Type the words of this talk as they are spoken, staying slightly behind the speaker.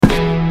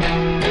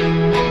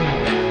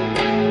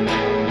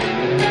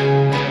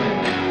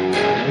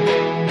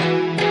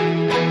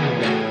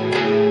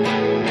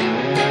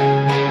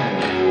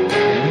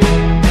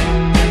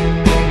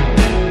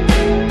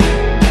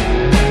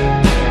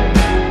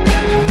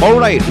All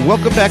right,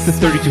 welcome back to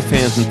 32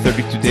 Fans in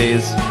 32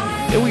 Days.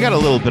 Yeah, we got a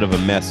little bit of a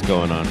mess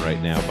going on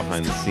right now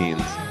behind the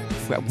scenes.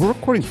 We're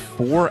recording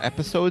 4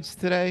 episodes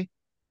today,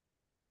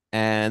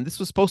 and this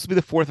was supposed to be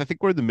the 4th. I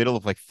think we're in the middle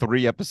of like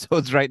 3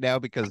 episodes right now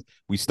because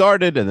we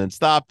started and then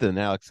stopped, and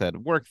Alex had a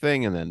work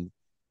thing, and then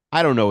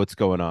I don't know what's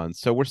going on.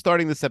 So we're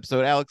starting this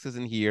episode. Alex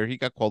isn't here. He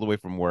got called away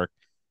from work.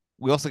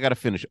 We also got to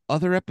finish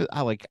other episodes.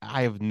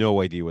 I have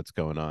no idea what's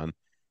going on.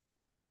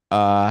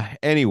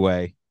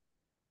 Anyway.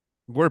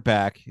 We're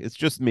back. It's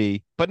just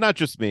me, but not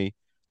just me.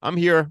 I'm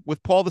here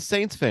with Paul, the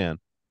Saints fan.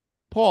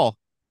 Paul,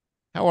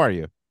 how are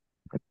you?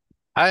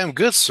 I am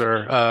good,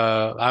 sir.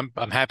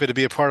 I'm happy to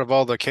be a part of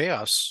all the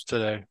chaos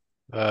today.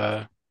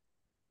 Uh,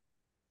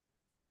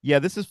 Yeah,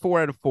 this is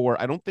 4 out of 4.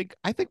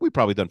 I think we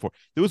probably done 4.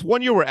 There was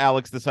one year where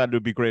Alex decided it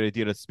would be a great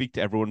idea to speak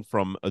to everyone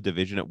from a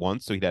division at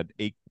once, so he'd had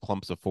 8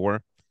 clumps of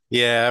 4.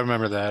 yeah, I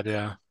remember that.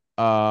 Yeah.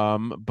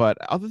 But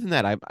other than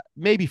that, I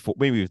maybe 4,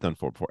 maybe we've done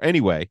 4 before.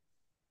 Anyway,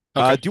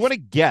 Okay. do you want to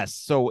guess?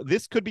 So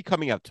this could be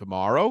coming out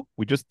tomorrow.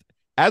 We just,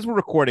 as we're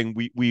recording,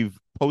 we've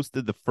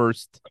posted the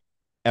first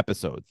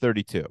episode,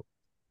 32.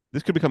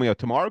 This could be coming out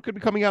tomorrow. Could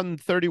be coming out in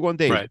 31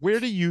 days. Right.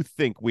 Where do you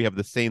think we have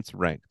the Saints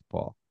ranked,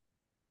 Paul?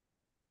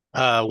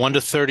 1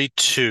 to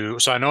 32.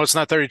 So I know it's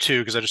not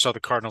 32 because I just saw the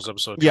Cardinals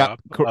episode Yeah,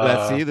 drop.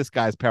 let's see. This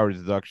guy's power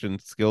deduction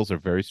skills are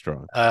very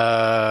strong.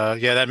 Yeah,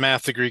 that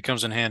math degree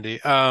comes in handy.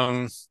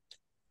 I'm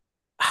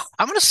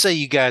gonna say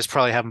you guys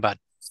probably have about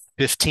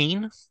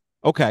 15.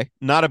 Okay,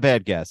 not a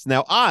bad guess.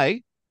 Now,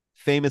 I,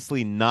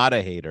 famously not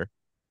a hater,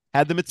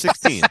 had them at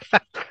 16.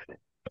 Had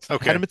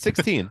Okay. them at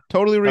 16.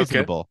 Totally Okay.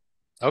 reasonable.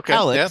 Okay. Yeah,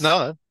 Alex,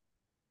 no.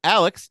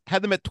 Alex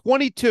had them at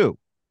 22.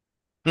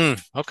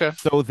 Okay.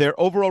 So their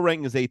overall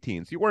ranking is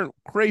 18. So you weren't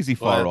crazy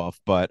far Well, off,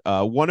 but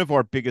one of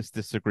our biggest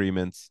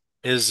disagreements.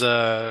 is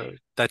that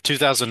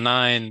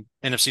 2009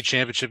 NFC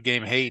Championship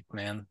game hate,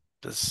 man.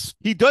 This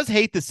He does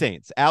hate the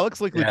Saints.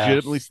 Alex Yeah.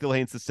 legitimately still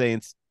hates the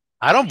Saints.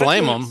 I don't Greg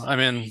blame him. Williams. I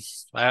mean,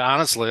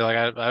 honestly,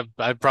 like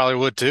I probably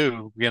would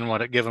too, given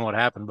what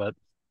happened. But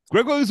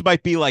Greg Williams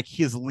might be like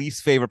his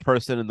least favorite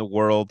person in the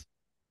world.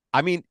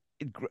 I mean,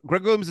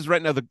 Greg Williams is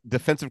right now the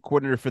defensive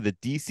coordinator for the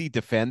DC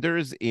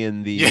Defenders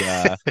in the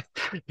yeah,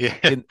 yeah,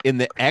 in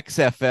the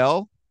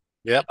XFL.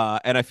 yep.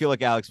 And I feel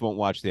like Alex won't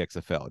watch the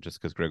XFL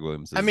just because Greg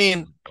Williams I is.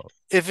 mean,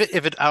 if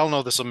it, I don't know,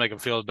 if this will make him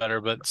feel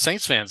better, but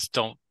Saints fans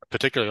don't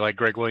particularly like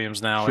Greg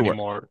Williams now Sure.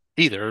 anymore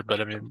either.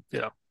 But I mean,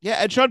 Yeah,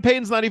 and Sean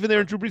Payton's not even there,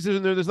 and Drew Brees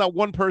isn't there. There's not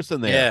one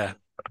person there yeah,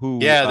 who.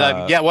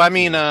 yeah, yeah. Well, I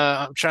mean,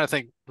 I'm trying to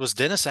think. Was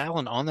Dennis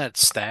Allen on that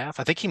staff?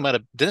 I think he might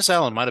have. Dennis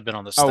Allen might have been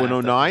on the Oh, in staff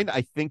that year. '09,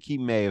 I think he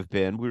may have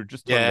been. We were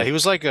just talking Yeah, about he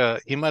was like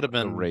he might have the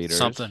been Raiders.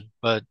 something,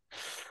 but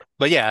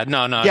yeah,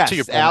 no, no. To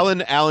your Yes,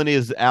 point,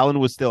 Allen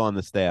was still on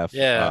the staff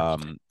yeah.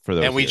 for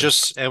And those we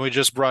years.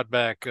 just brought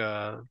back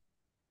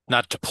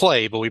not to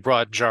play, but we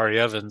brought Jari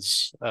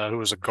Evans, who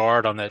was a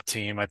guard on that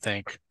team, I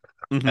think,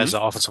 Hmm. as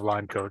the offensive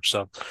line coach.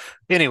 So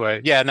anyway,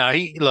 yeah, no,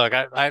 he look,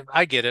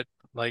 I get it,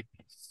 like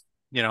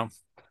you know,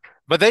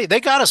 but they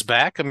got us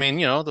back. I mean,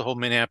 the whole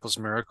Minneapolis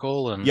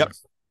Miracle Yep.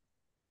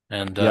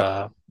 and Yep.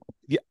 Yeah.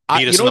 beat You us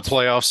know in the what's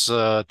playoffs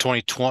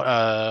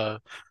 2020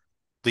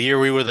 the year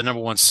we were the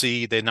number 1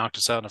 seed. They knocked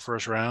us out in the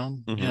first round.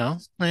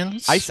 Mhm. Man,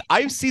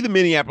 I see the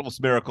Minneapolis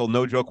Miracle,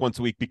 no joke, once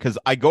a week because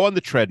I go on the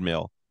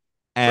treadmill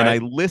and I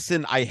right,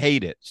 listen. I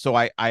hate it, so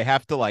I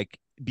have to like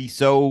be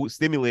so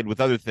stimulated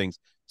with other things.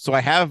 So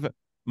I have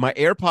my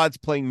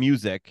AirPods playing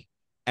music,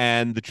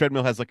 and the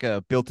treadmill has like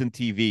a built-in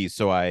TV.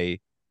 So I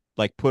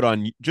like put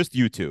on just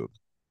YouTube.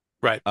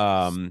 right,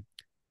 Um,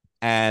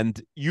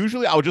 and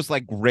usually I'll just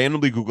like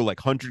randomly Google like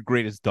 100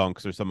 greatest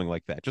dunks or something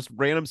like that. Just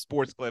random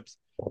sports clips,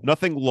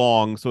 nothing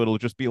long, so it'll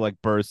just be like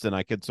bursts, and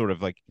I could sort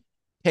of like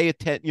pay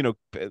attention,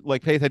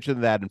 like pay attention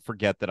to that and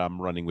forget that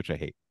I'm running, which I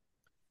hate.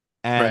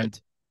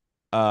 right,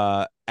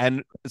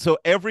 And so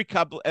every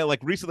couple, like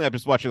recently, I'm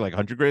just watching like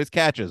 100 greatest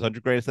catches,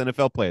 100 greatest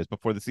NFL players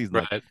before the season,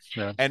 like, right.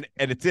 Yeah, and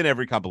it's in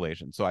every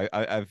compilation. So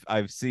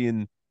I've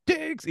seen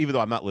digs, even though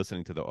I'm not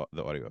listening to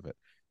the audio of it,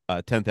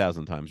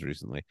 10,000 times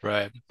recently.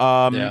 right.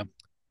 Um, Yeah.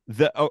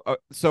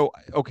 so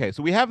okay,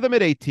 so we have them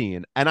at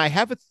 18, and I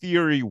have a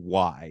theory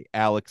why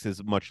Alex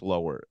is much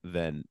lower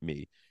than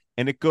me,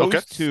 and it Okay.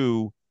 goes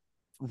to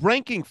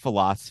ranking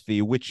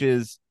philosophy, which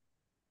is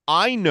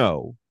I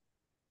know,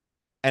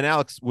 and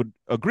Alex would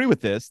agree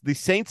with this. The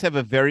Saints have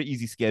a very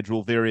easy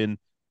schedule. They're in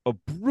a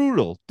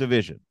brutal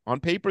division. On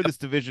paper, this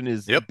division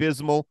is Yep.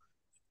 abysmal.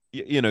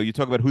 You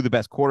talk about who the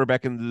best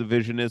quarterback in the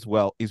division is.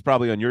 Well, he's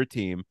probably on your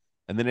team.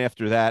 And then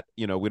after that,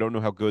 we don't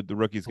know how good the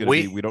rookie's going to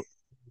be. We We don't.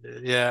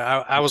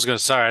 Yeah, I was going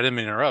to. Sorry, I didn't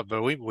mean to interrupt,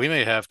 but we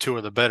may have two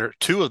of the better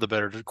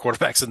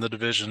quarterbacks in the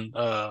division.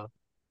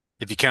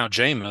 If you count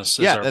Jameis as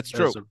Yeah, our that's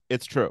as true. a,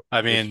 It's true. I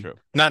It's mean, true.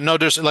 not no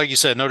dis like you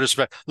said, no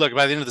disrespect. Look,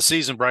 by the end of the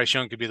season, Bryce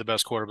Young could be the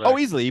best Oh, quarterback,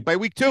 easily by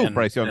week 2, and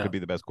Bryce Young yeah, could be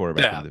the best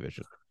quarterback in yeah, the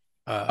division.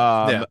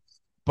 yeah, Um,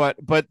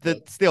 but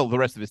still, the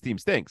rest of his team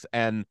stinks.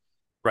 And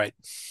right,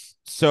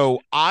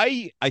 so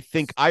I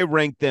think I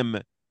rank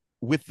them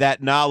with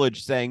that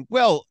knowledge, saying,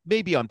 well,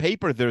 maybe on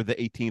paper they're the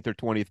 18th or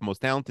 20th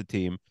most talented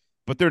team,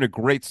 but they're in a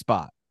great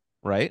spot,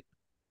 right?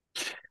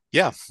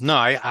 Yeah, no,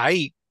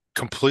 I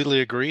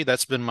completely agree.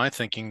 That's been my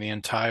thinking the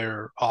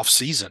entire off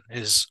season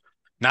is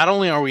not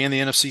only are we in the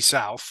NFC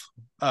South,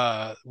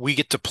 we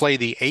get to play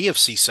the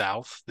AFC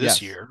South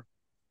this Yes. year,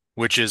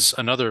 which is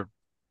another,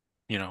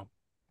 you know,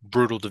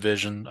 brutal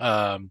division.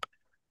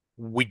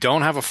 We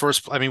don't have a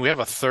first, I mean, we have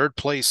a third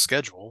place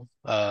schedule,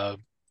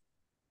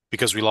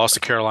 because we lost to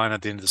Carolina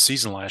at the end of the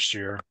season last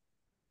year.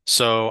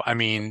 So, I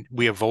mean,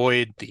 we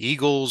avoid the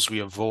Eagles, we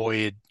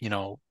avoid,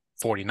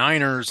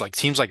 49ers, like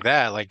teams like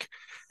that. Like,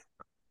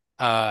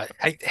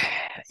 I,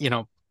 you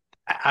know,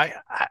 like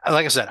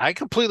I said, I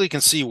completely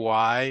can see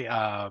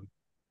why,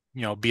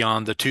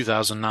 beyond the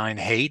 2009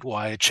 hate,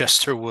 why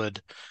Chester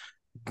would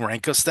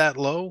rank us that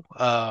low.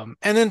 And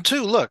then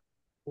too, look,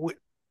 we,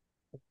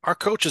 our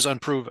coach is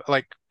unproven.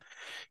 Like,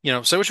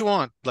 say what you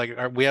want. Like,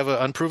 we have an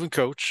unproven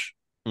coach,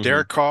 Hmm.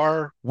 Derek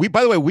Carr.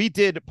 By the way, we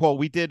did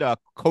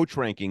coach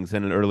rankings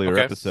in an earlier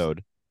Okay.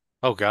 episode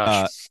Oh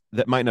gosh, uh,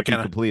 that might we not be kind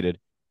of, completed.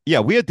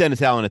 Yeah, we had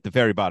Dennis Allen at the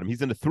very bottom.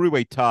 He's in a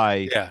three-way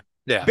tie. yeah,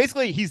 yeah,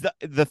 Basically, he's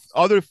the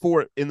other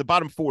four in the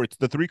bottom four. It's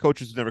the three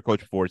coaches who never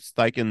coached before: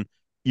 Steichen,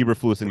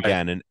 Eberflus, and right,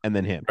 Gannon, and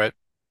then him. right, right.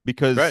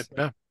 Because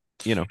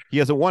Yeah. he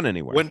hasn't won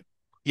anywhere.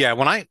 Yeah,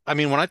 I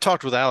mean, when I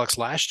talked with Alex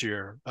last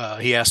year,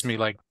 he asked me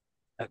like,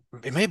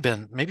 it may have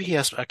been, maybe he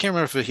asked, I can't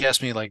remember if he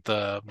asked me like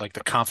the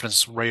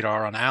confidence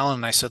radar on Allen.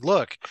 And I said,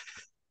 look,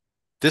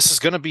 this is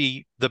going to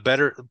be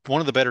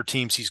one of the better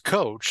teams he's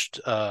coached,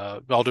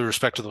 all due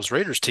respect to those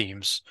Raiders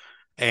teams.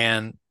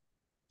 And,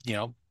 you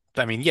know,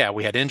 I mean, yeah,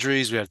 we had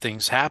injuries, we had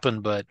things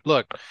happen, but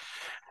look,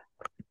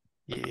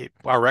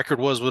 our record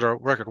was what our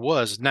record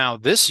was. Now,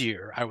 this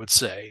year, I would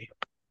say,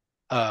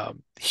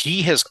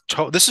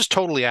 this is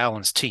totally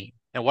Allen's team.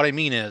 And what I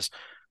mean is,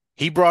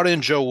 he brought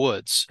in Joe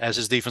Woods as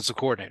his defensive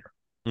coordinator.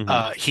 Hmm.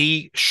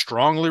 He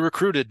strongly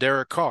recruited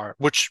Derek Carr,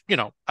 which,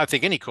 I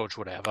think any coach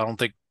would have. I don't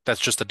think that's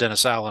just a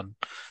Dennis Allen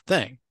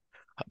thing.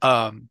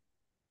 Um,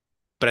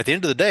 but at the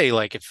end of the day,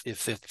 like if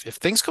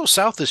things go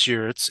south this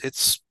year,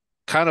 it's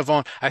kind of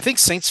on. I think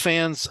Saints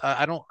fans.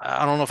 I don't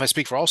know if I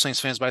speak for all Saints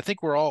fans, but I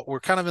think we're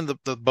kind of in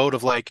the boat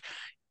of like,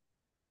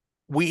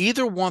 we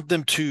either want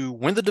them to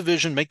win the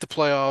division, make the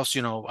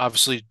playoffs,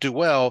 obviously do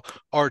well,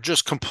 or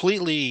just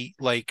completely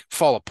like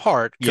fall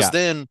apart, because Yeah,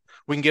 then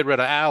we can get rid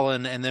of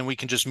Allen and then we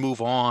can just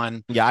move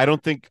on. yeah. I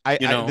don't think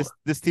You know,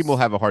 this team will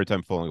have a hard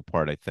time falling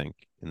apart. I think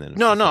in the NFC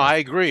no, no, South. I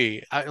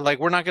agree. Like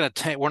we're not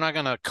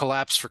gonna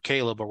collapse for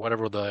Caleb or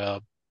whatever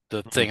the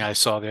thing Mhm. I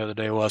saw the other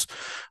day was.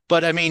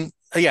 But I mean,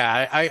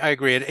 yeah, I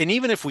agree. And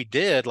even if we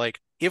did, like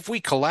if we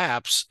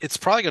collapse, it's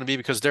probably going to be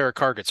because Derek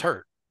Carr gets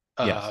hurt.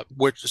 Yes.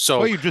 Which Well,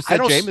 so you just I said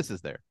don't. Jameis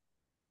is there.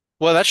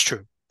 Well, that's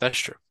true. That's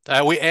true.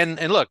 We and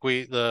look,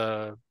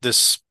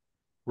 this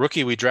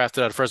rookie we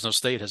drafted out of Fresno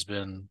State has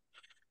been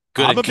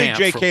good I'm in a big camp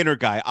Jake for. Kaner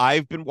guy.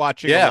 I've been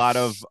watching a Yeah. lot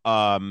of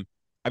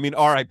I mean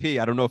RIP.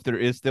 I don't know if there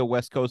is still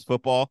West Coast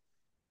football.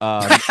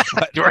 But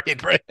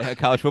Right, right.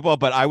 college football,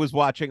 but I was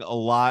watching a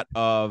lot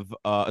of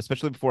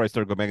especially before I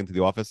started going back into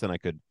the office and I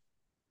could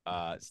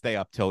stay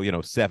up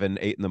till 7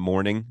 8 in the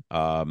morning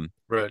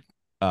Right.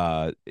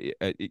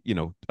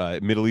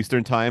 Middle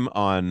Eastern time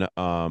on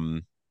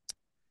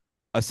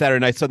a Saturday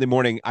night, Sunday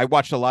morning. I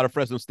watched a lot of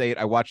Fresno State.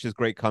 I watched his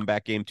great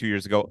comeback game 2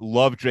 years ago.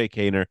 Love Jake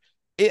Haener.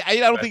 I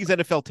don't Right. think he's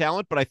NFL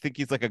talent, but I think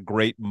he's like a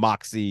great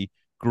moxie,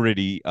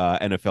 gritty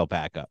NFL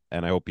backup,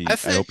 and I I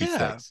think, hope he yeah.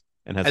 sticks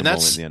and has a And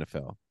moment that's in the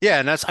NFL. Yeah,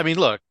 and I mean,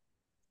 look,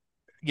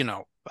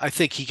 I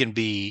think he can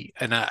be,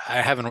 and I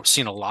haven't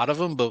seen a lot of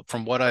him, but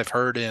from what I've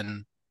heard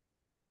in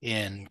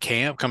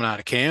camp, coming out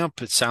of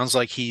camp, it sounds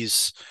like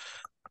he's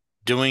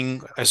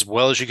doing as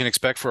well as you can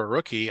expect for a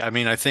rookie. I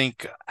mean, I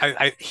think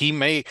he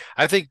may.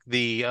 I think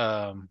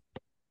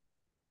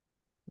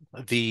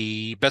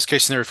the best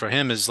case scenario for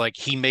him is like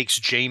he makes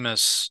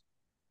Jameis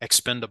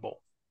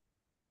expendable.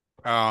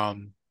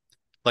 Um,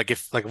 like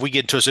if we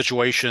get into a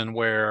situation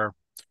where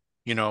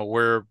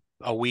we're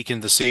a week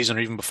into the season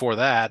or even before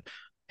that,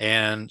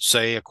 and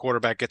say a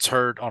quarterback gets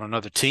hurt on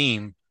another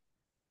team,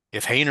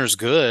 if Hayner's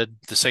good,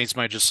 the Saints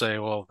might just say,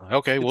 "Well,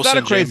 okay, It's not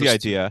a crazy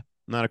idea.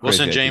 Not a We'll crazy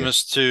send idea.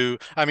 Jameis to."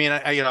 I mean,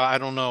 I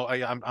don't know.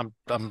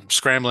 I'm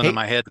scrambling in Hey,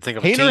 my head to think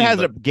of a team, but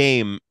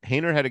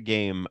Haener had a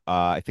game.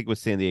 I think it was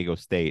San Diego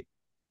State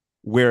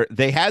where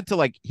they had to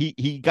like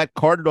he got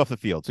carted off the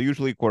field. So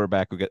usually a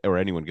quarterback or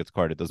anyone gets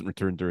carted doesn't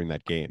return during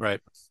that game. right,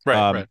 right,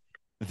 Um, right,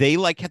 they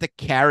like had to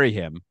carry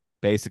him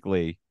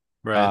basically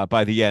right.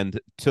 by the end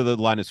to the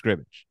line of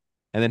scrimmage,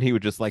 and then he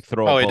would just like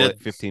throw a Oh, he did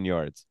bullet 15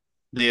 yards.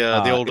 the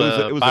old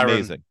It was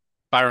amazing.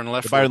 Byron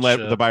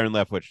Leftwich. The Byron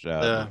Leftwich,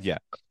 Uh, yeah.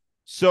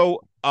 So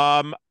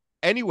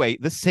anyway,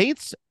 the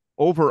Saints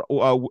over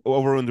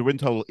on the win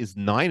total is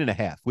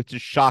 9.5, which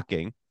is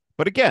shocking.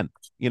 But again,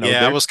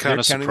 yeah, I was they're kind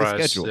of counting the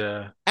surprised. schedule,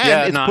 Yeah, and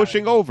yeah, it's no,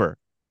 pushing over.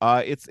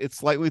 It's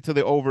slightly to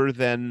the over yeah,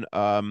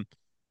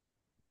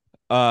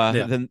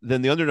 than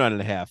the under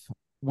 9.5.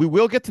 We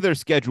will get to their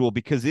schedule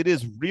because it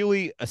is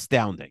really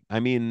astounding. I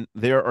mean,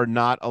 there are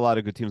not a lot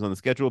of good teams on the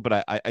schedule,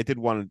 but I did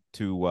want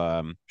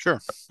sure.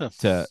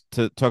 Yeah.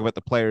 to talk about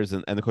the players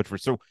and the coach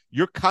first. So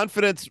your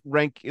confidence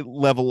rank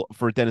level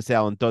for Dennis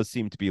Allen does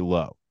seem to be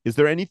low. Is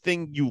there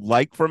anything you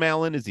like from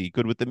Allen? Is he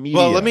good with the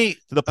Well, let media? me.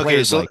 Do the Okay,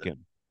 players so like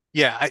him?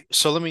 yeah,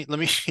 let me let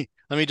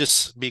me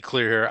just be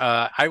clear here.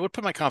 I would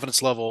put my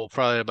confidence level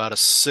probably about a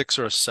 6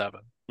 or a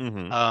 7.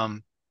 Hmm.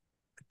 Um,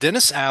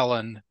 Dennis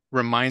Allen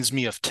reminds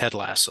me of Ted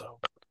Lasso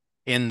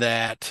in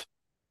that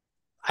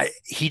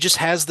he just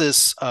has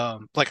this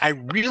like I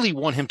really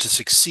want him to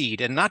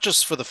succeed, and not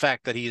just for the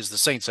fact that he is the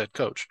Saints head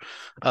coach.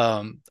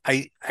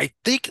 I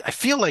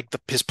feel like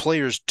his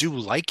players do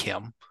like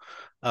him.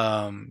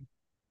 Um,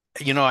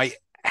 you know, I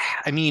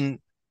mean,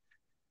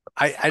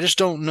 I just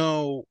don't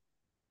know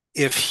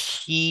if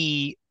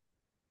he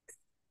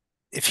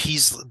if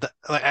he's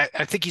like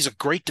I think he's a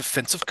great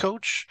defensive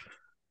coach.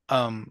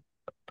 Um,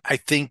 I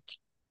think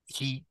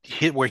he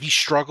hit where he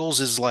struggles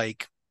is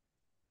like,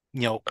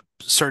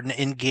 certain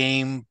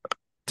in-game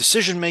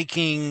decision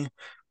making.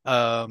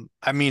 I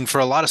mean, for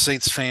a lot of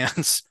Saints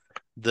fans,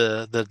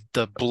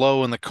 the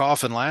blow in the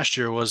coffin last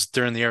year was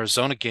during the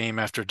Arizona game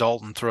after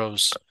Dalton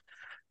throws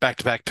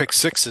back-to-back pick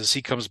sixes.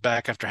 He comes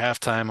back after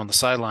halftime on the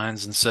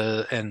sidelines and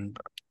said, and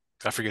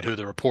I forget who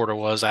the reporter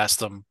was,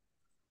 asked him,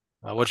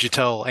 "What'd you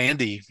tell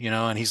Andy?"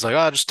 And he's like, "Oh,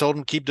 I just told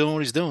him to keep doing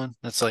what he's doing."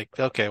 It's like,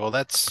 okay, well,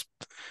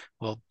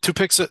 two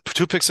pick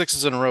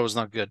sixes in a row is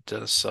not good.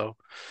 So,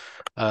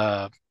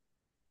 uh,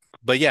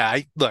 but yeah,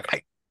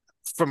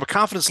 from a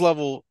confidence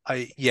level,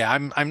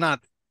 I'm not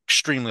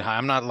extremely high.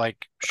 I'm not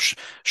like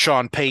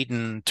Sean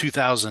Payton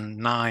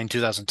 2009,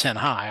 2010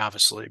 high,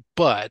 obviously.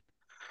 But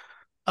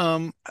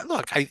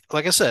look,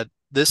 like I said,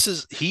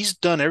 he's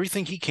done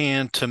everything he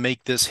can to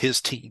make this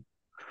his team.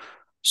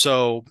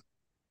 So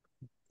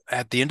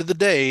at the end of the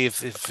day, if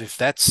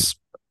that's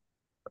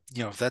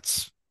if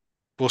that's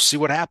we'll see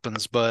what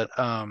happens. But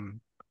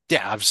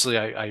yeah, obviously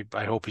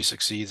I hope he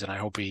succeeds, and I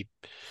hope he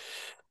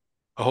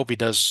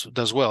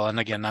does well. And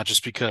again, not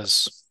just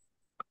because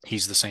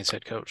he's the Saints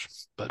head coach,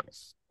 but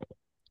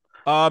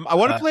I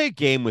want to uh, play a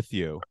game with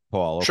you,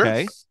 Paul. sure,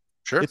 Okay.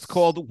 sure, It's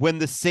called When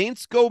the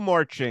Saints Go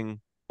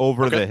Marching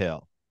Over okay, the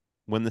Hill.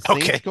 When the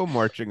Saints okay. Go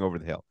Marching Over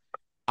the Hill.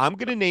 I'm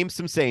going to name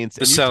some Saints,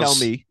 and This you tell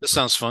sounds me. this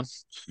sounds fun.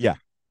 Yeah,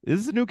 this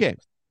is a new game.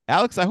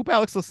 Alex, I hope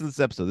Alex listens to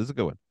this episode. This is a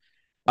good one.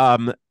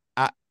 I'm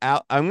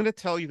going to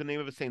tell you the name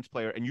of a Saints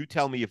player, and you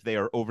tell me if they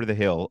are over the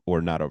hill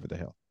or not over the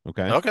hill.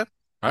 Okay. Okay,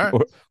 all right,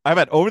 Or how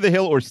about over the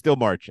hill or still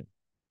marching?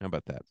 How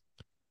about that?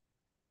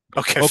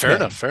 okay. Fair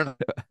enough. Okay. Fair enough.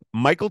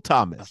 Michael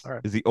Thomas. All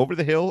right. Is he over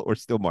the hill or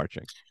still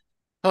marching?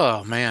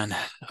 Oh man,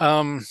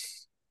 um,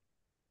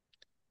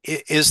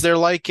 is there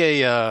like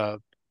a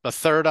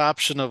third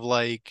option of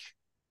like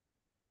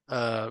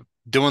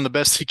doing the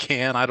best he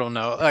can? I don't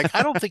know. Like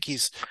I don't think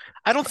he's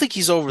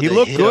over He the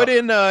looked good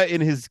hill.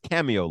 in his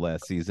cameo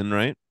last season,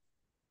 right?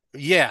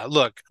 Yeah,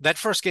 look, that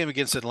first game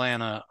against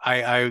Atlanta,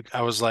 I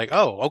was like,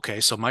 oh, okay,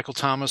 so Michael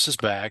Thomas is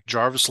back.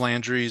 Jarvis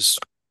Landry's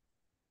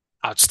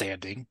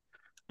outstanding.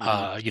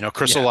 Mm-hmm.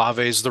 Chris Yeah.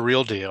 Olave is the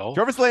real deal.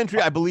 Jarvis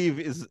Landry, I believe,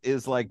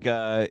 is like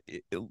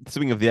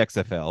speaking of the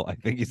XFL, I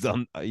think he's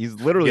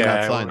literally not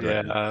Yeah, signed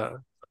right now.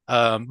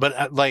 yeah.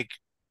 But like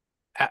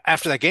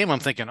after that game, I'm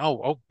thinking,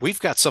 oh, we've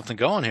got something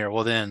going here.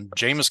 Well, then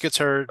Jameis gets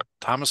hurt,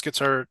 Thomas gets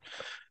hurt,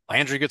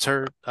 Landry gets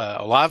hurt.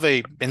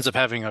 Olave ends up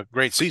having a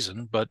great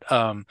season. But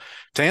to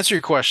answer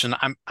your question,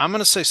 I'm going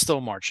to say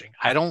still marching.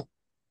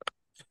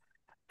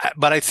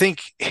 But I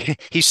think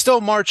he's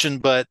still marching.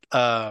 But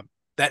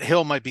that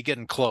hill might be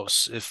getting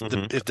close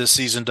Mm-hmm. if this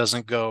season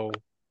doesn't go.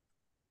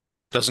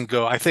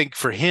 I think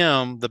for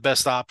him, the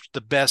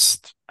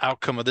best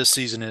outcome of this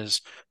season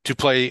is to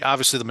play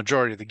obviously the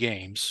majority of the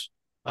games.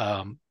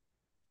 Um,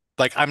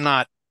 like I'm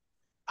not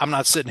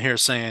sitting here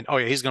saying, oh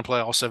yeah, he's going to play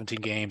all 17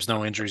 games,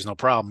 no injuries, no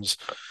problems.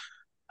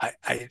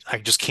 I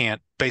just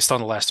can't, based on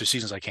the last 2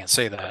 seasons, I can't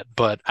say that.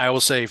 But I will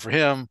say for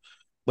him,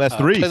 Last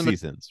three play the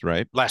seasons,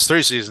 right? last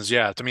 3 seasons.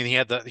 Yeah, I mean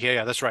yeah,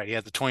 that's right. He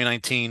had the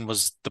 2019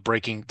 was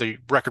the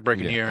record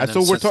breaking Yeah. year, and then So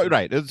we're since talking then,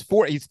 right. It's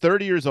four. He's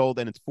 30 years old,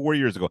 and it's 4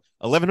 years ago.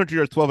 1,100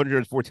 yards, 1,200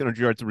 yards, 1,400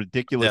 yards, a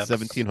ridiculous yeah,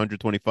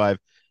 1,725.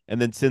 And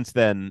then since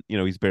then,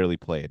 he's barely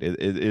played. It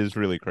is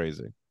really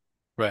crazy.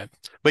 right.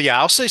 But yeah,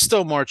 I'll say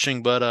still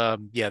marching, but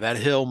yeah, that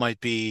hill might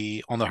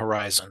be on the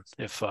horizon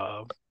if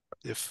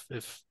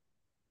if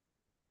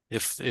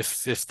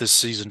if this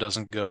season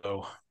doesn't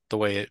go the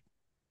way it,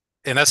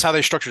 and that's how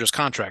they structured his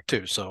contract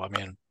too. So I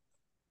mean,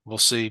 we'll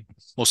see.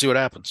 We'll see what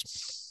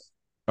happens.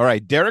 All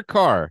right, Derek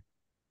Carr.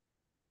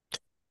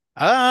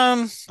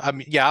 I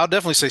mean, yeah, I'll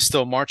definitely say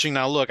still marching.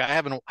 Now, look,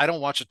 I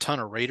don't watch a ton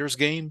of Raiders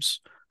games,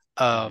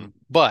 Mm-hmm.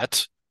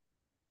 but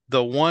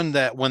the one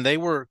that when they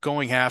were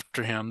going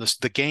after him,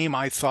 the game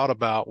I thought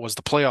about was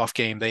the playoff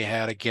game they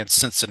had against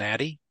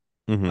Cincinnati.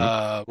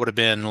 Mm-hmm. Would have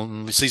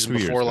been the season 2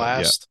 years before ago. Yeah.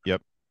 last.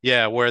 Yep.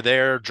 Yeah, where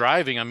they're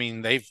driving. I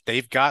mean, they're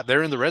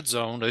in the red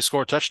zone. They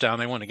score a touchdown.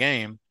 They win a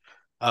game.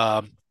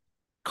 Um,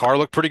 Carr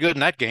looked pretty good in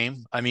that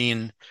game. I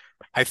mean,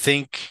 I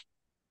think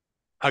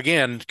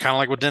again, kind of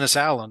like with Dennis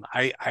Allen,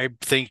 I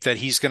think that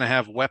he's going to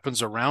have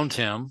weapons around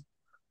him,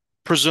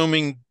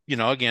 presuming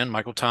again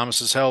Michael Thomas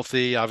is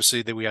healthy.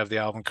 Obviously, that we have the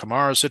Alvin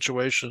Kamara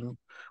situation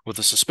with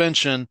the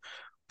suspension,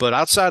 but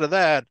outside of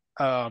that,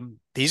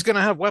 he's going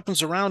to have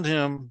weapons around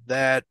him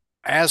that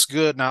as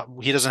good. Now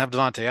he doesn't have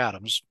Devontae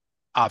Adams,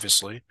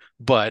 obviously,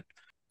 but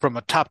from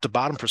a top to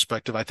bottom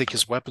perspective, I think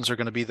his weapons are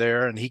going to be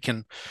there, and he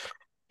can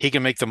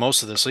make the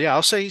most of this. So yeah,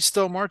 I'll say he's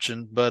still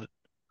marching, but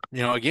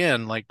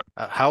again, like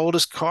how old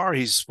is Carr?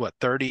 He's what,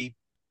 30?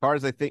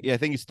 Cars, I think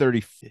he's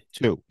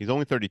 32. He's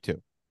only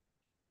 32.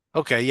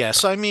 Okay, yeah.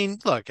 So I mean,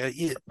 look,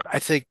 I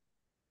think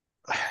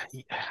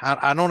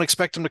I don't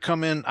expect him to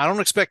come in. I don't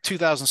expect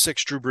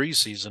 2006 Drew Brees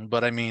season,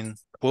 but I mean,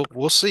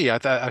 we'll see. I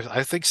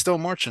think still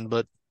marching,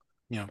 but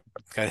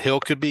Hill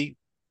could be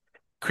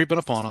creeping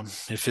up on him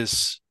if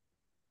his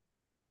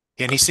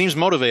and he seems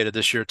motivated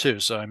this year too.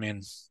 So I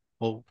mean,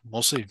 we'll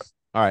see.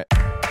 All right.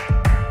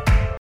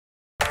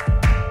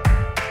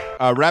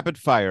 Rapid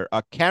fire.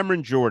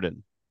 Cameron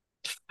Jordan.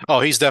 Oh,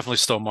 he's definitely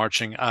still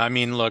marching. I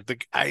mean, look,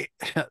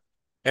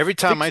 every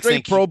time Six I straight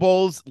think Pro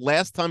Bowls.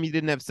 Last time he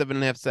didn't have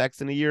 7.5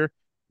 sacks in a year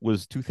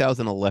was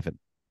 2011.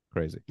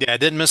 Crazy. yeah, I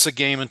didn't miss a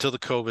game until the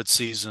COVID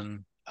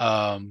season,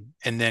 and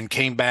then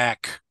came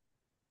back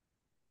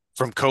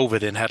from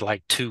COVID and had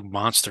like two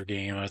monster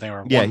games, I think,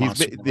 or Yeah, one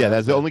monster game.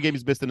 that's the only game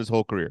he's missed in his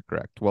whole career.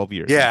 Correct. 12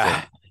 years.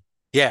 Yeah,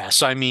 yeah.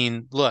 So I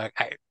mean, look,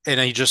 and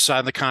he just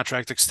signed the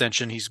contract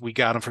extension. We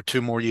got him for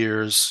 2 more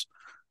years.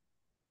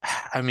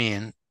 I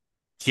mean,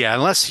 yeah,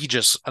 unless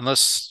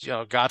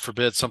God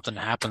forbid something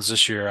happens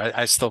this year,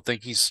 I still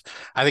think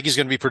I think he's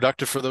going to be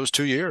productive for those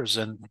 2 years,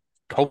 and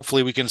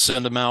hopefully we can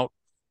send him out,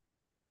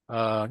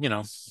 uh, you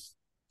know,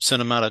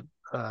 send him out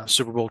a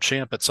Super Bowl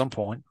champ at some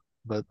point,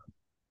 but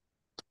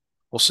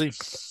we'll see.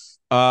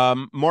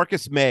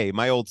 Marcus May,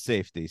 my old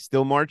safety,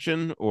 still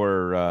marching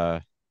or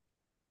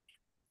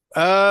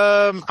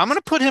I'm going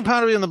to put him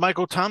probably in the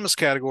Michael Thomas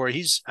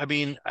category. I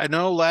mean, I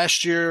know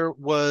last year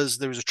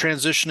there was a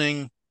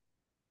transitioning.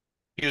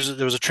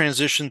 There was a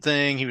transition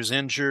thing. He was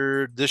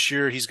injured. This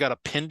year, he's got a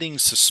pending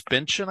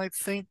suspension. I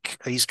think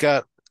he's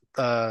got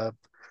uh,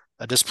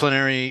 a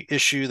disciplinary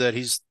issue that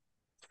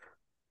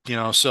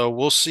so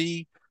we'll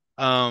see.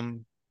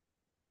 Um,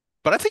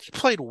 but I think he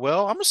played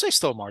well. I'm gonna say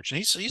still marching.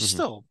 He's Mhm.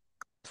 still,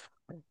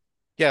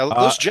 yeah.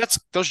 uh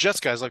Those Jets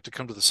guys like to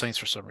come to the Saints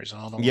for some reason.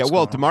 I don't know yeah, what's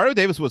well, going on. Demario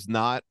Davis was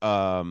not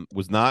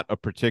a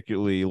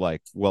particularly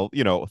like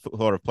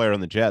thought of player on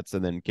the Jets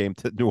and then came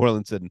to New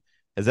Orleans and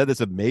has had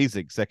this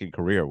amazing second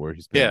career where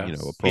he's been, Yeah, a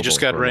he Pro just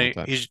Bowler got for a long ranked.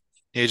 time.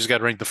 He just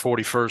got ranked the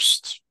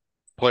 41st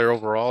player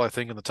overall, I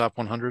think, in the top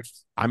 100.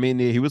 I mean,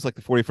 he was like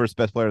the 41st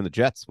best player on the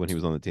Jets when he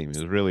was on the team. It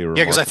was really a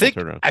Yeah, because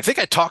remarkable turnaround. I think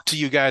I talked to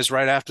you guys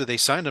right after they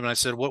signed him, and I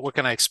said, "What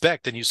can I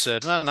expect?" And you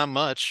said, "No, not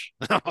much."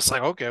 I was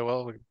like, "Okay,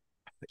 well,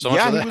 so much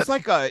Yeah, for he that." was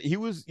like he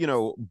was,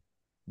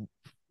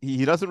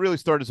 he doesn't really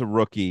start as a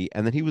rookie,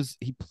 and then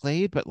he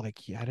played, but like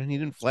he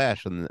didn't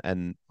flash, and I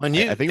think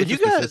it was And you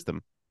just the guys,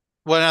 system.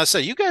 well, I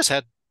say you guys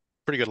had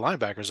pretty good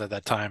linebackers at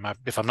that time,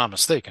 if I'm not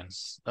mistaken.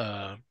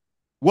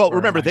 Well, Or am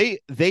remember I?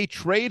 they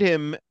trade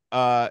him.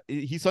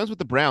 He signs with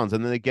the Browns,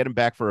 and then they get him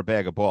back for a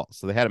bag of balls.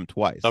 So they had him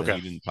twice, and Okay,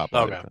 he didn't pop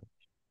out okay, either time.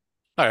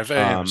 all right.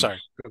 Yeah, Um, sorry,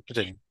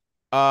 continue.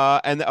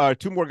 and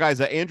two more guys.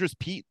 Andrews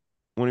Pete,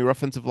 one of your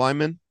offensive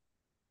linemen,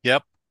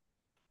 Yep.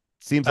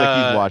 seems like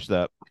he's Uh, washed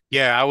up.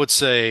 yeah, I would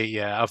say,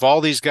 yeah, of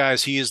all these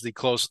guys, he is the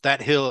closest.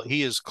 That hill,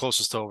 he is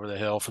closest to over the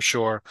hill for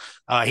sure.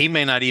 He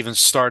may not even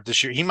start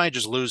this year. He might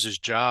just lose his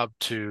job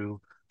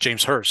to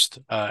James Hurst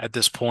at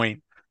this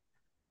point,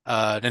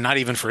 and not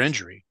even for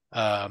injury,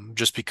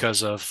 just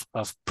because of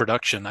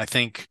production. I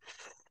think,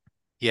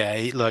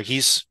 yeah, look,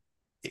 he's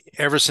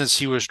ever since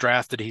he was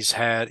drafted, he's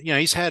had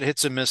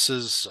hits and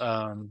misses.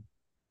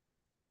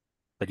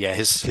 But yeah,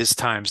 his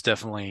time's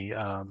definitely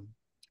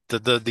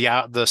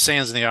the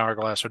sands in the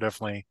hourglass are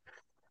definitely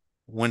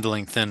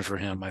dwindling thin for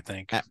him, I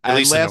think, at And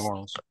least in New last,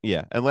 Orleans.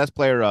 yeah, and last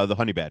player, the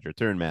Honey Badger,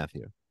 Tyrann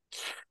Mathieu.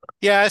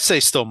 Yeah, I'd say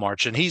still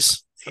marching.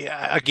 He's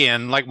yeah,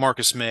 again like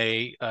Marcus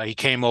May. He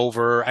came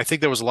over. I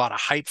think there was a lot of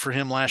hype for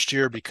him last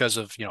year because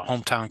of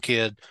hometown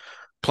kid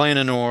playing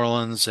in New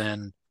Orleans,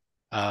 and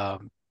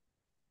um,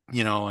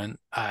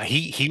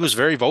 he was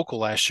very vocal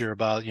last year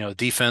about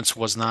defense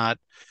was not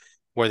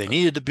where they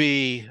needed to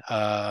be.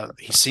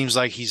 He seems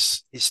like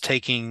he's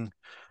taking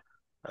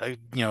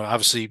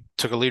obviously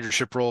took a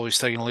leadership role. He's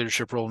taking a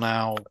leadership role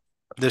now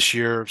this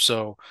year,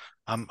 so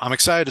I'm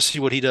excited to see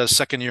what he does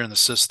second year in the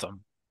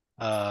system.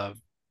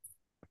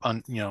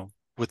 On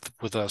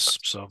with us.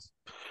 So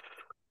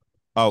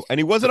Oh, and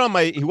he wasn't on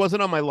my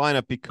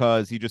lineup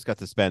because he just got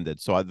suspended.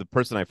 So the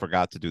person I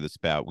forgot to do the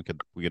spout,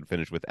 we could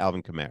finish with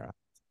Alvin Kamara.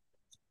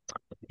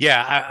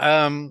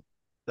 yeah,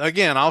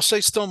 again, I'll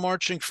say still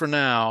marching for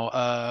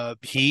now.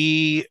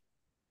 He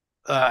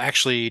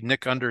actually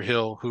Nick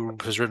Underhill, who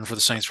has written for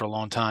the Saints for a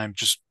long time,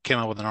 just came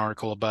out with an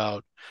article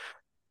about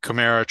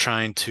Kamara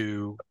trying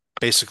to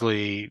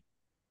basically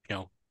you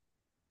know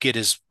get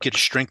his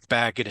strength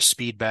back, get his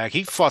speed back.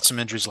 He fought some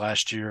injuries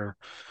last year.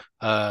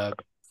 Uh,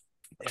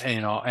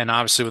 and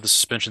obviously with the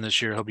suspension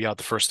this year, he'll be out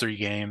the first 3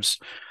 games.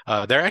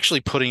 They're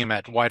actually putting him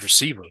at wide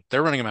receiver.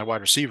 They're running him at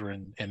wide receiver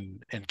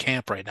in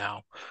camp right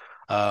now.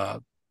 Uh,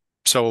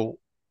 so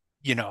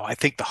I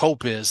think the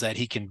hope is that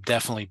he can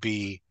definitely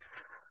be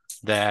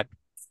that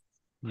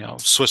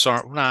Swiss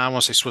Arm. Nah, I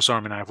want to say Swiss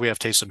Army knife. We have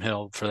Taysom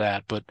Hill for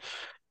that, but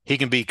he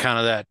can be kind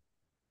of that,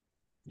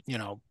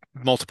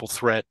 multiple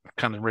threat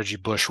kind of Reggie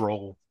Bush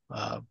role,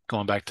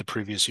 going back to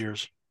previous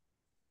years.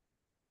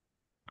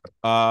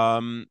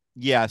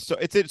 Yeah, so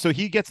so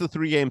he gets the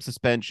 3 game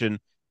suspension.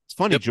 It's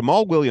funny, Yep.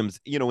 Jamal Williams,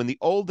 in the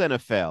old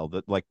NFL,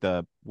 that like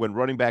the when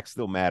running backs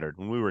still mattered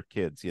when we were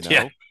kids,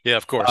 Yeah. Yeah.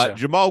 Of course. Yeah.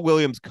 Jamal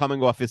Williams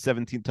coming off his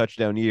 17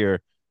 touchdown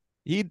year,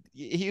 he'd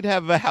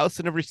have a house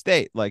in every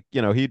state. Like, he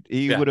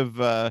Yeah. would have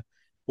gotten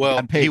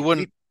Well, he paid.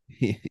 wouldn't.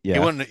 He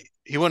Yeah. wouldn't.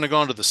 He wouldn't have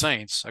gone to the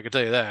Saints. I can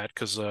tell you that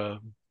because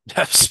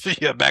that's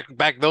yeah.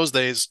 Back those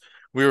days,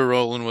 we were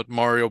rolling with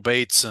Mario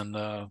Bates and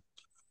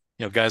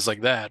guys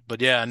like that. But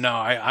yeah, no,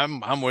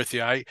 I'm with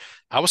you. I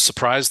was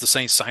surprised the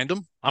Saints signed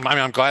him. I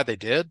mean, I'm glad they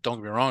did. Don't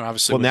get me wrong.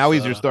 Obviously, Well, with now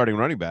he's your starting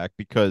running back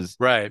because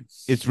right.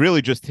 it's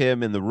really just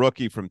him and the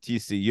rookie from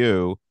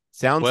TCU.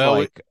 Sounds Well,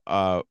 like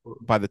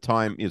by the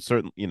time it's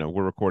certain,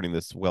 we're recording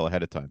this well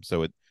ahead of time.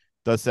 So it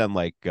does sound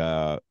like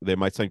they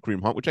might sign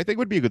Kareem Hunt, which I think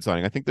would be a good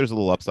signing. I think there's a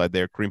little upside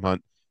there. Kareem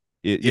Hunt,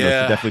 should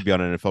yeah, definitely be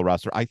on an NFL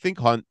roster. I think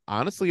Hunt,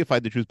 honestly, if I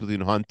had to choose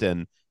between Hunt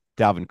and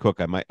Dalvin Cook,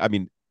 I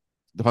mean,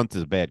 Hunt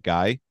is a bad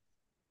guy.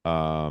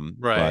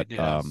 right,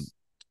 yeah.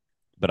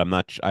 But I'm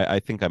not. I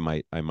think I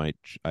Well, might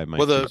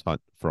choose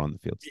Hunt for on the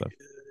field stuff.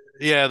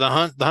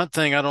 the Hunt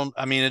thing. I don't.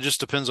 I mean, it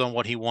just depends on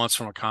what he wants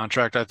from a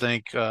contract. I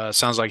think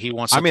sounds like he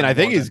wants I mean, something I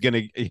think more he's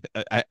than.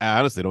 gonna. I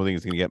honestly don't think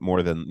he's gonna get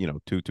more than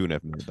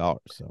 $2.5 million.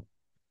 So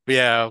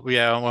Yeah,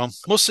 yeah. Well,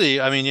 we'll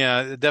see. I mean,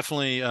 yeah,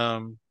 definitely.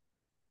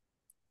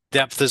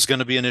 Depth is going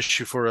to be an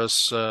issue for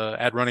us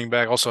at running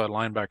back, also at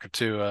linebacker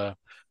too.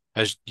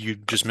 As you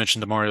just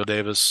mentioned, Demario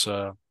Davis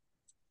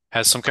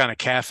has some kind of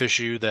calf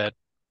issue that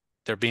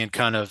they're being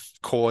kind of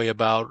coy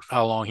about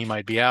how long he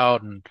might be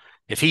out, and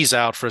if he's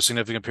out for a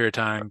significant period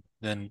of time,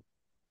 then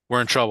we're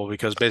in trouble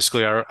because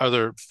basically our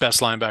other best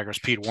linebacker is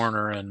Pete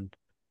Werner, and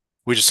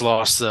we just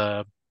lost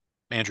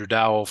Andrew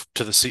Dowell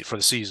to the for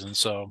the season.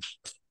 So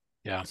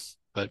yeah,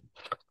 but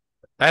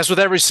as with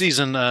every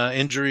season,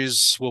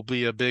 injuries will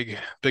be a big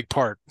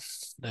part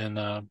in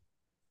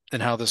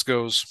how this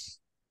goes.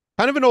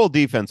 kind of an old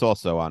defense,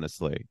 also.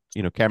 Honestly,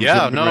 Cameron Yeah,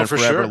 Jordan been no, around for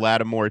forever. sure.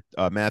 Lattimore,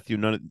 Matthew,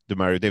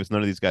 Demario Davis.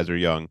 None of these guys are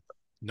young.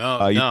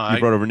 No, You no, you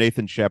brought over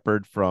Nathan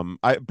Shepard from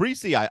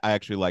Breesy. I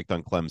actually liked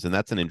on Clemson.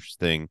 That's an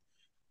interesting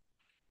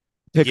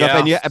pickup.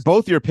 And yeah, yeah,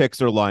 both your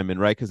picks are linemen,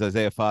 right? Because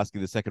Isaiah Foskey,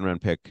 the second round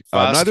pick.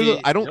 Neither of those,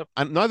 Foskey.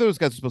 Yep. neither of those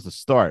guys are supposed to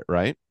start,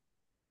 right?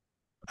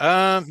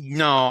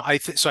 No, I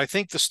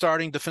think the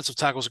starting defensive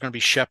tackles are going to be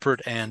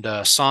Shepard and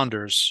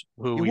Saunders,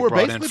 who You we were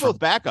brought in basically both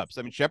from. backups.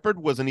 I mean, Shepard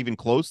wasn't even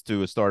close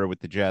to a starter with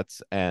the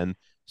Jets, and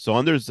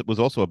Saunders was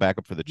also a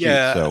backup for the Chiefs.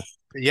 Yeah, So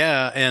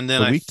yeah, and it's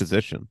then a weak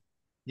position.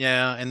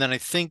 I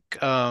think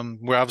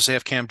we obviously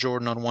have Cam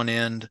Jordan on one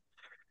end.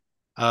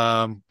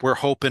 We're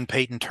hoping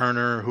Peyton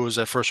Turner, who was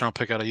that first round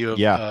pick out of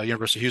Yeah.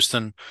 University of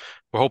Houston,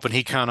 we're hoping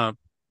he kind of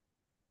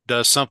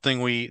does something.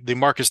 The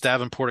Marcus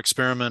Davenport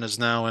experiment is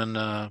now in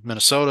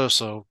Minnesota,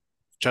 so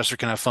Chester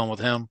can have fun with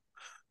him.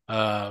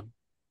 Uh,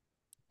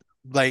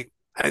 I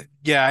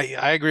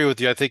agree with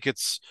you. I think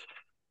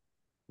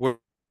we're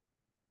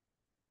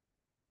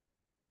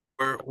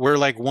we're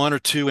like one or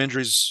two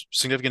injuries,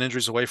 significant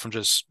injuries away from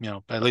just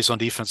at least on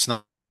defense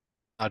not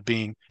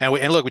being. And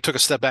look, we took a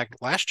step back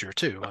last year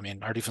too. I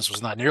mean, our defense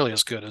was not nearly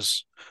as good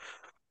as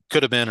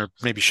could have been or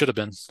maybe should have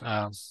been.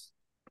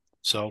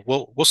 So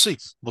we'll see.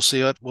 We'll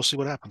see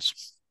what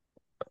happens.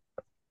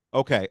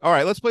 Okay. All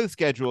right. Let's play the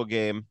schedule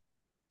game.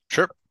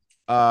 Sure.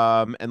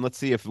 And let's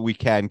see if we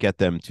can get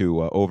them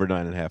to over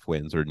 9.5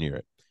 wins or near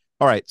it.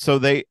 All right. So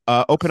they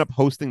open up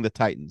hosting the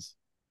Titans.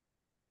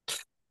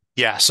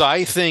 Yeah. So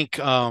I think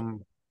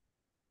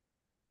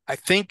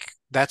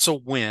that's a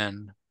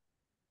win.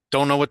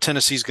 Don't know what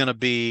Tennessee's going to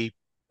be.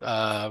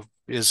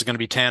 Is it going to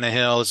be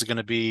Tannehill? Is it going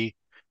to be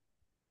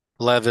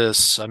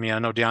Levis? I mean, I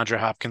know DeAndre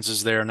Hopkins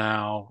is there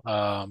now.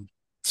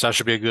 So that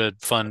should be a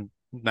good, fun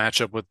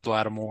matchup with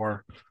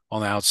Lattimore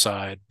on the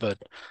outside. But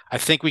I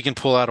think we can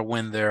pull out a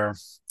win there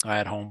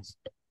at home.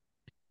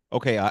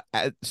 Okay.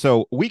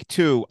 So week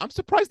 2, I'm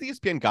surprised the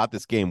ESPN got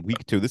this game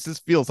week 2.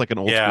 Feels like an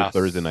old school Yeah.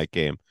 Thursday night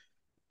game.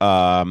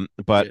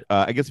 But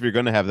I guess if you're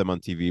going to have them on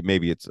TV,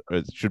 maybe it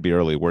should be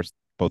early. Worst,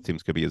 both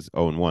teams could be as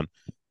 0-1.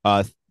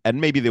 And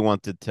maybe they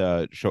wanted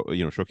to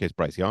showcase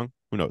Bryce Young.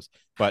 Who knows?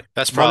 But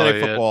That's Monday Night probably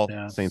it. Football,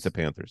 Yeah. Saints and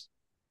Panthers.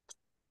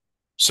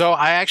 So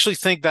I actually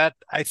think that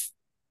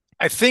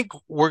I think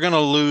we're going to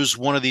lose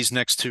one of these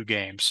next two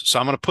games. So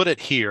I'm going to put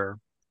it here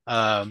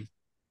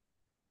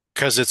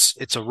because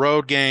it's a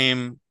road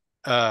game.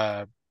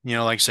 Like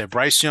I said,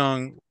 Bryce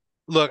Young.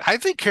 Look, I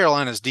think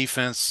Carolina's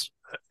defense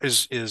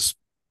is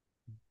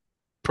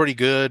pretty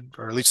good,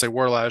 or at least they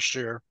were last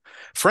year.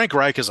 Frank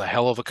Reich is a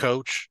hell of a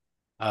coach.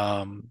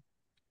 Um,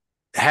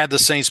 had the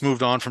Saints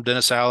moved on from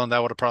Dennis Allen,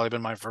 that would have probably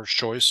been my first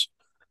choice.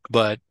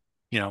 But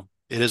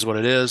it is what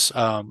it is.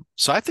 So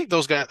I think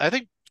those guys. I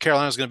think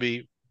Carolina's going to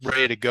be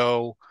ready to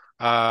go.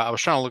 I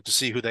was trying to look to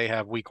see who they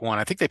have week one.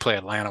 I think they play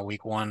Atlanta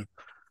week one.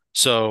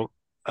 So,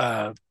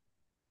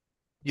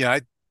 yeah,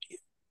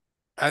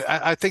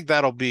 I think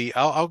that'll be.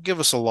 I'll give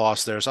us a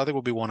loss there. So I think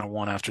we'll be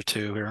 1-1 after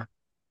two here.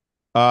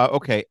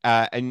 Okay.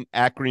 And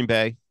at Green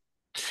Bay.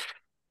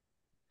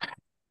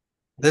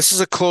 This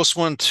is a close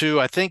one too.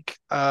 I think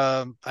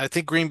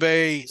Green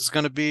Bay is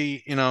going to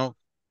be,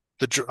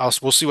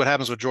 we'll see what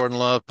happens with Jordan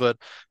Love, but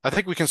I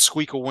think we can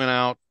squeak a win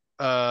out.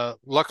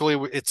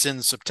 Luckily, it's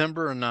in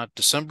September and not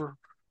December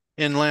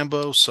in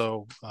Lambeau,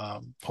 so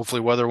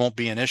hopefully weather won't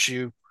be an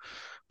issue.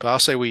 But I'll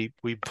say we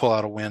pull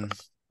out a win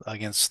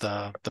against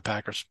the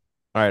Packers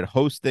All right,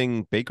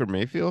 hosting Baker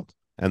Mayfield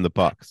and the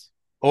Bucks,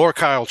 or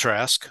Kyle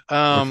Trask.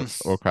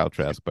 or Kyle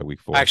Trask by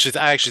week 4. I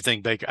actually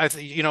think Baker.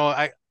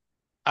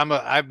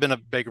 I've been a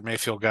Baker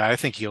Mayfield guy. I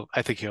think he'll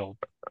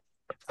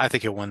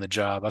win the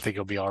job. I think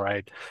he'll be all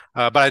right.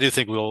 But I do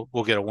think we'll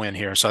get a win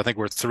here. So I think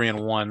we're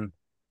 3-1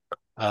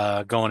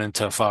 going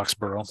into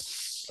Foxborough.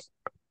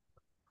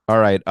 All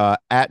right,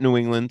 at New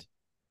England.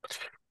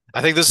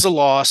 I think this is a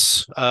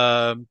loss.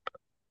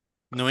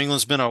 New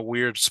England's been a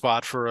weird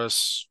spot for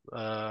us.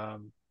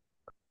 And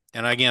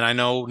again, I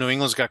know New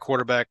England's got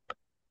quarterback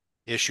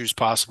issues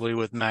possibly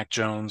with Mac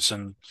Jones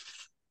and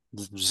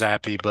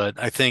Zappy, but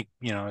I think,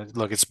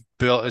 look, it's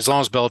Bill. As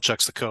long as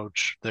Belichick's the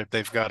coach,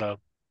 they've got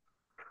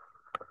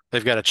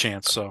a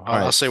chance. So All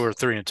right. I'll say we're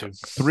 3-2.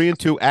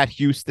 3-2 at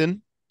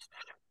Houston.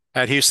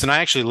 At Houston, I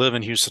actually live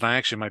in Houston. I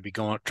actually might be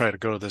try to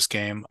go to this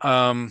game.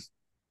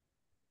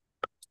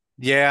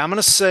 Yeah, I'm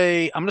gonna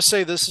say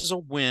this is a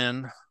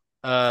win.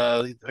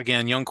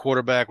 Again, young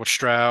quarterback with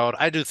Stroud.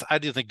 I do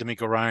think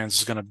DeMeco Ryans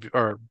is gonna be,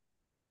 or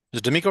is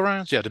it DeMeco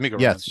Ryans? Yeah, DeMeco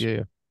Yes, Ryans.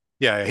 yeah.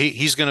 Yeah,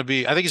 he's gonna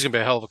be. I think he's gonna be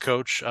a hell of a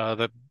coach.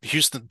 The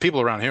Houston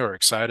people around here are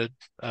excited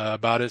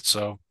about it.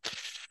 So,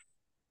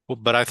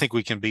 but I think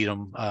we can beat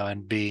them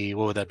and be,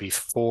 what would that be,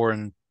 4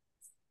 and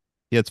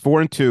Yeah, it's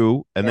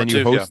 4-2, and then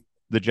you 4-2, host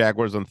the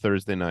Jaguars on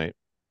Thursday night.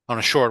 on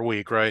a short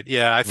week, right?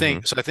 Yeah, I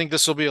think Mhm. so. I think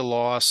this will be a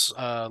loss.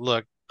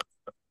 Look,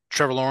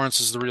 Trevor Lawrence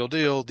is the real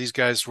deal. These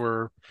guys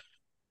were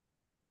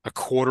a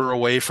quarter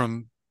away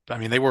from. I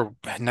mean, they were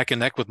neck and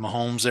neck with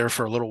Mahomes there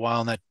for a little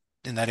while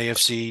in that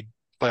AFC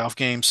playoff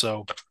game.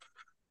 So,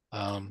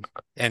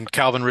 and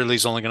Calvin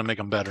Ridley's only going to make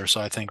them better. So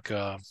I think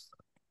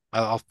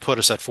I'll put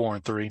us at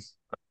 4-3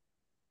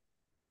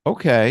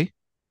 Okay.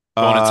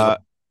 going into Uh,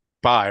 the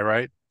bye.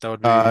 Right? That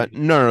would be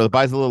no, the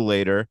bye's a little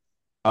later.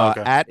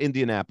 okay. At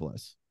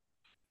Indianapolis.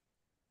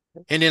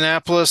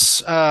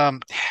 Indianapolis.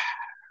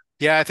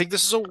 Yeah, I think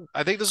this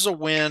is a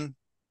win.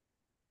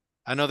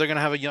 I know they're going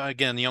to have a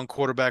young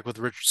quarterback with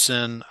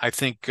Richardson. I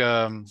think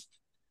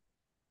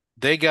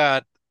they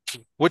got,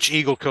 which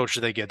Eagle coach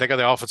did they get? They got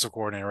the offensive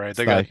coordinator, right?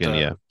 They got Steichen,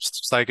 yeah.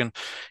 Steichen.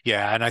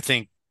 Yeah, and I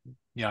think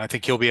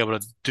he'll be able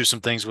to do some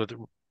things with.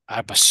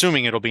 I'm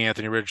assuming it'll be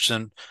Anthony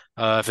Richardson.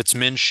 If it's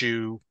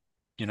Minshew,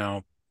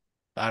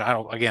 I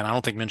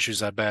don't think Minshew's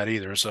that bad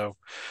either. So,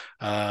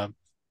 uh,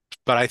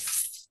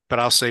 but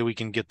I'll say we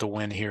can get the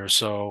win here.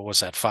 So what's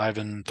that?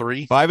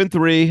 5-3.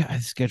 5-3. The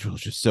schedule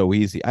is just so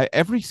easy.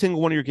 Every single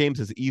one of your games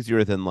is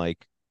easier than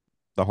like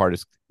the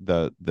hardest,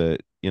 the Well,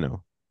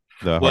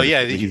 hardest,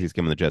 yeah, the easiest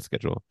game on the Jet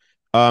schedule.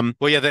 well,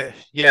 yeah,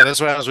 that's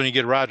what happens when you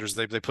get Rodgers.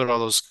 They put all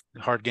those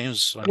hard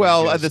games on you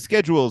Well, guys. the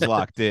schedule is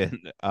locked in.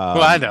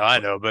 Well, I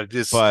know, but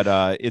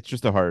It's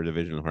just a harder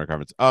division, a hard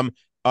conference.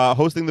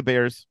 Hosting the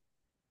Bears.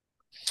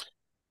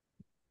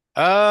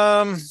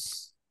 um,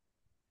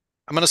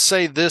 I'm gonna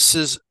say this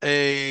is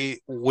a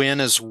win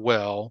as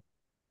well.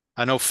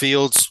 I know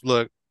Fields.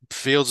 Look,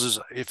 Fields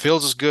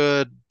is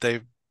good.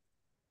 They're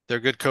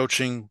good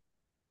coaching.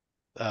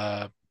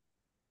 Uh,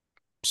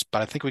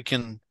 but I think we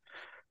can.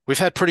 We've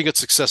had pretty good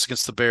success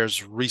against the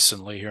Bears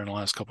recently here in the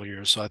last couple of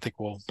years, so I think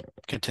we'll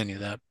continue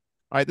that.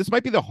 All right, this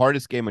might be the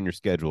hardest game on your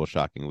schedule,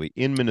 shockingly,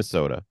 in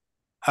Minnesota.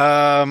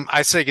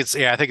 I think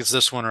I think it's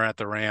this one or at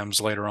the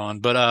Rams later on,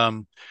 but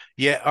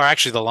yeah, or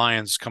actually the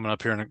Lions coming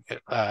up here in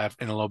a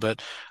little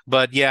bit.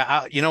 But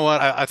yeah, you know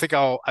what?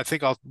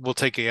 We'll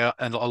take a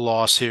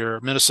loss here.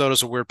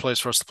 Minnesota's a weird place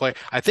for us to play.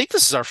 I think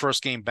this is our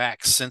first game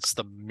back since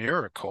the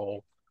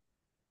Miracle.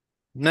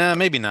 Nah,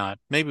 maybe not.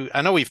 Maybe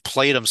I know we've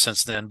played them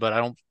since then, but I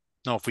don't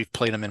know if we've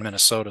played them in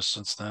Minnesota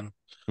since then.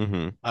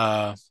 Mm-hmm.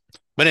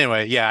 But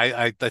anyway, yeah,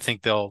 I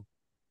think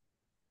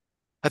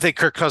I think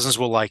Kirk Cousins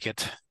will like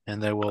it,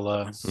 and they will.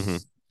 Mm-hmm.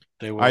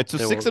 They will. All right, so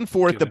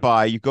 6-4 at the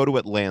bye. You go to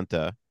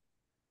Atlanta.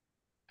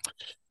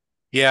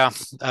 Yeah,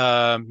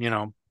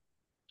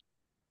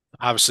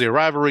 obviously a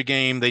rivalry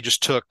game. They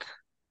just took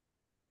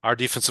our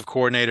defensive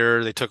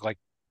coordinator. They took like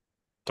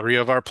 3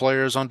 of our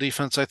players on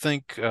defense, I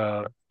think.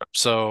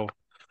 So,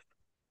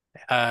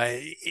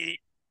 I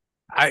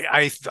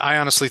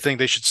honestly think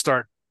they should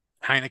start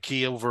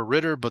Heineke over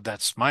Ritter, but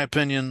that's my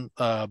opinion.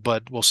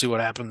 But we'll see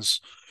what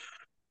happens.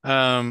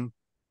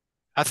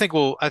 I think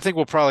we'll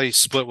probably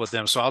split with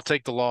them. So I'll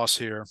take the loss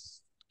here.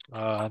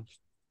 Coming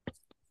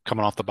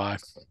off the bye.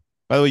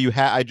 By the way,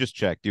 I just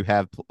checked. You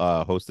have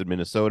hosted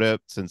Minnesota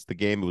since the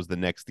game. It was the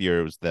next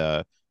year. It was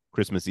the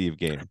Christmas Eve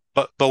game.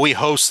 But we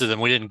hosted them.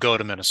 We didn't go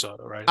to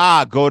Minnesota,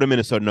 right? Go to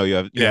Minnesota. No,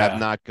 you have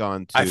not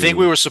gone to. I think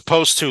we were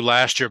supposed to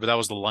last year, but that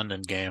was the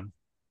London game.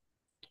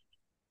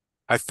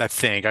 I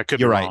think I could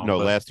be You're right. wrong, No,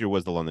 but last year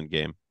was the London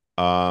game.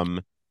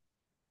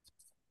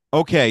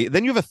 Okay,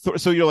 then you have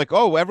so you're like,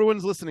 oh,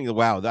 everyone's listening.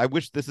 Wow, I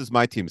wish this is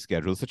my team's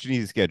schedule. It's such an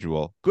easy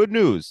schedule. Good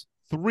news: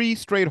 3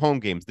 straight home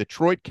games: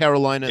 Detroit,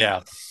 Carolina.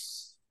 yeah,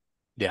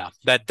 yeah,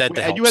 that Wait,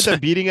 and you had helps. them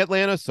beating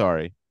Atlanta.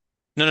 Sorry,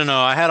 No.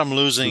 I had them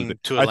losing. losing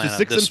to All right, so Atlanta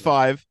six and this week.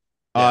 five.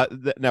 Yeah.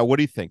 Now what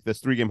do you think? This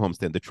 3 game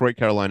homestand: Detroit,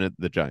 Carolina,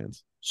 the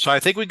Giants. So I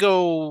think we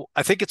go.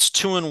 I think it's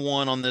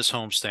 2-1 on this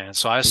homestand.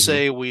 So I Hmm.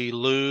 say we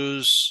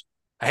lose.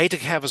 I hate to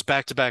have us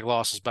back-to-back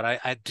losses, but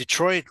I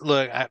Detroit.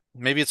 Look,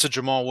 maybe it's a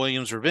Jamal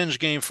Williams revenge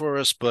game for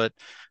us, but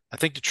I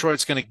think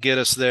Detroit's going to get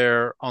us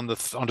there on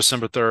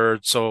December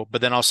 3rd. So, but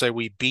then I'll say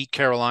we beat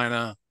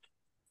Carolina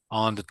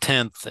on the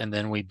 10th, and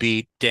then we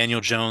beat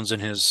Daniel Jones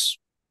and his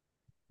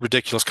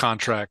ridiculous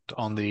contract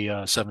on the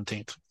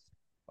 17th.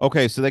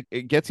 Okay, so that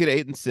it gets you to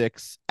 8 and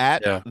 6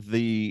 at Yeah,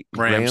 the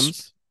Rams.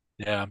 Rams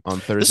Yeah, on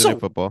this Thursday is a Night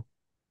Football.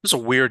 this is a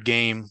weird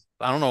game.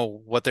 I don't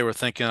know what they were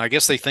thinking. I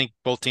guess they think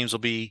both teams will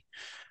be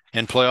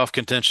in playoff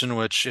contention,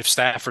 which if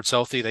Stafford's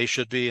healthy, they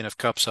should be, and if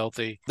Kupp's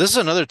healthy. This is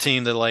another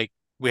team that like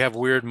we have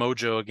weird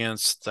mojo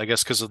against, I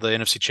guess because of the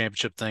NFC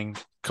Championship thing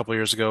a couple of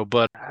years ago.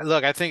 But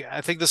look, I think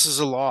this is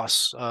a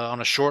loss on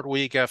a short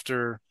week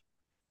after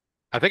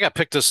I think I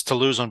picked us to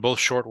lose on both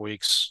short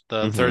weeks,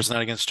 the Hmm. Thursday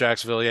night against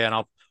Jacksonville. Yeah,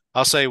 and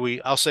I'll say we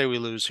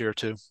lose here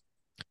too.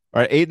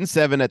 All right, 8 and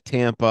 7 at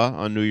Tampa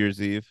on New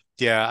Year's Eve.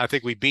 Yeah, I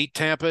think we beat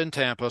Tampa in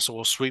Tampa, so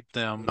we'll sweep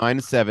them. 9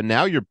 and 7.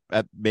 Now you're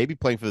at maybe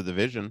playing for the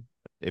division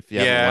if you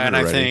haven't Yeah, won it and I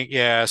already.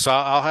 think so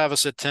I'll have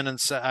us at 10 and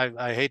 7.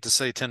 I hate to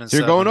say 10 and So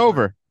you're going 7, but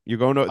over. You're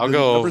going to I'll the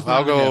go number's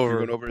I'll nine and a go half. You're over.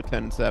 going over at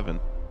 10 and 7.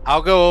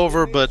 I'll go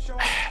over, but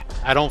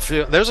I don't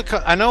feel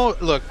I know.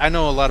 Look, I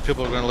know a lot of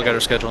people are going to look at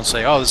our schedule and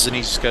say, "Oh, this is an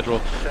easy schedule,"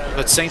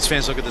 but Saints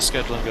fans look at the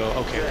schedule and go,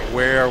 "Okay,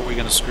 where are we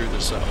going to screw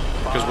this up?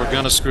 Because we're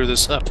going to screw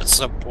this up at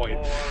some point.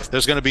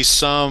 There's going to be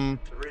some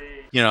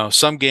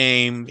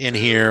game in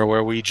here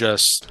where we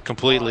just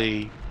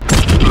completely